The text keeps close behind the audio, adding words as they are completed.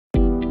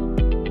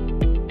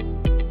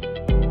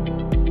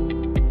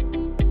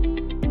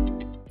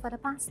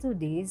past 2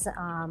 days,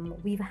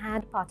 we've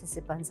had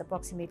participants,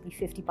 approximately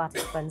 50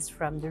 participants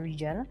from the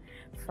region,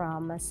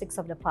 from 6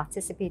 of the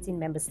participating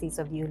member states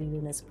of the Early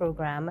Learners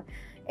Program,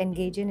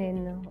 engaging in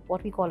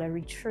what we call a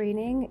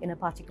retraining in a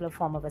particular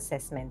form of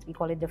assessment. We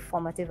call it the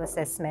formative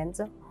assessment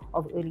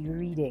of early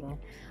reading.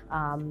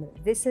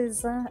 This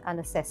is an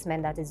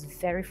assessment that is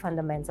very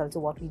fundamental to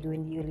what we do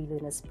in the Early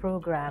Learners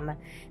Program,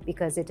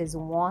 because it is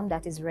one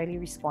that is really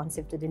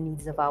responsive to the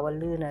needs of our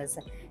learners.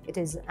 It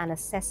is an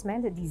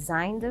assessment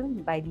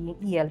designed by the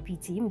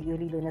ELP team, the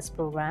Early Learners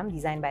Program,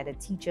 designed by the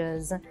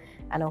teachers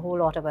and a whole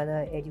lot of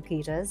other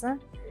educators.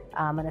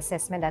 An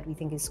assessment that we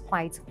think is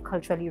quite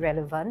culturally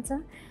relevant,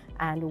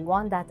 and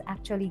one that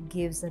actually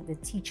gives the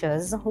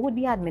teachers who would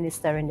be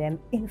administering them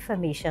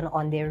information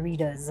on their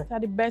readers. These are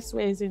the best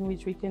ways in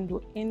which we can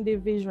do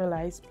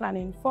individualized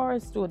planning for our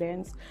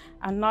students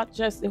and not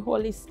just the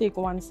holistic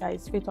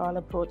one-size-fits-all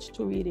approach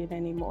to reading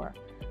anymore.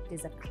 It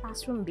is a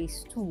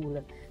classroom-based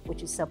tool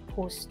which is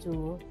supposed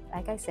to,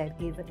 like I said,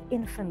 give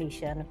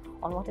information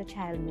on what a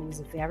child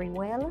knows very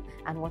well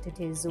and what it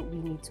is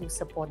we need to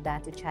support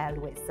that child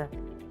with.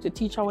 To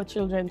teach our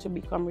children to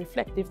become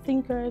reflective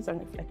thinkers and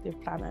reflective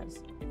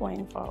planners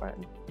going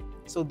forward.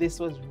 So this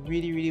was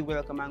really, really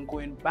welcome, and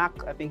going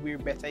back, I think we're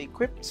better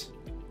equipped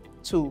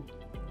to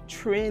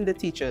train the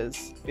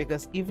teachers,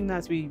 because even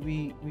as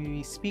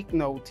we speak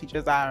now,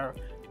 teachers are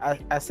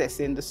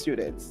assessing the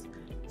students.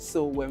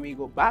 So when we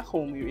go back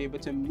home, we're able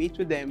to meet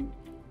with them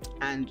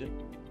and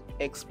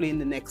explain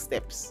the next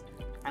steps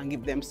and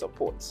give them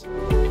support.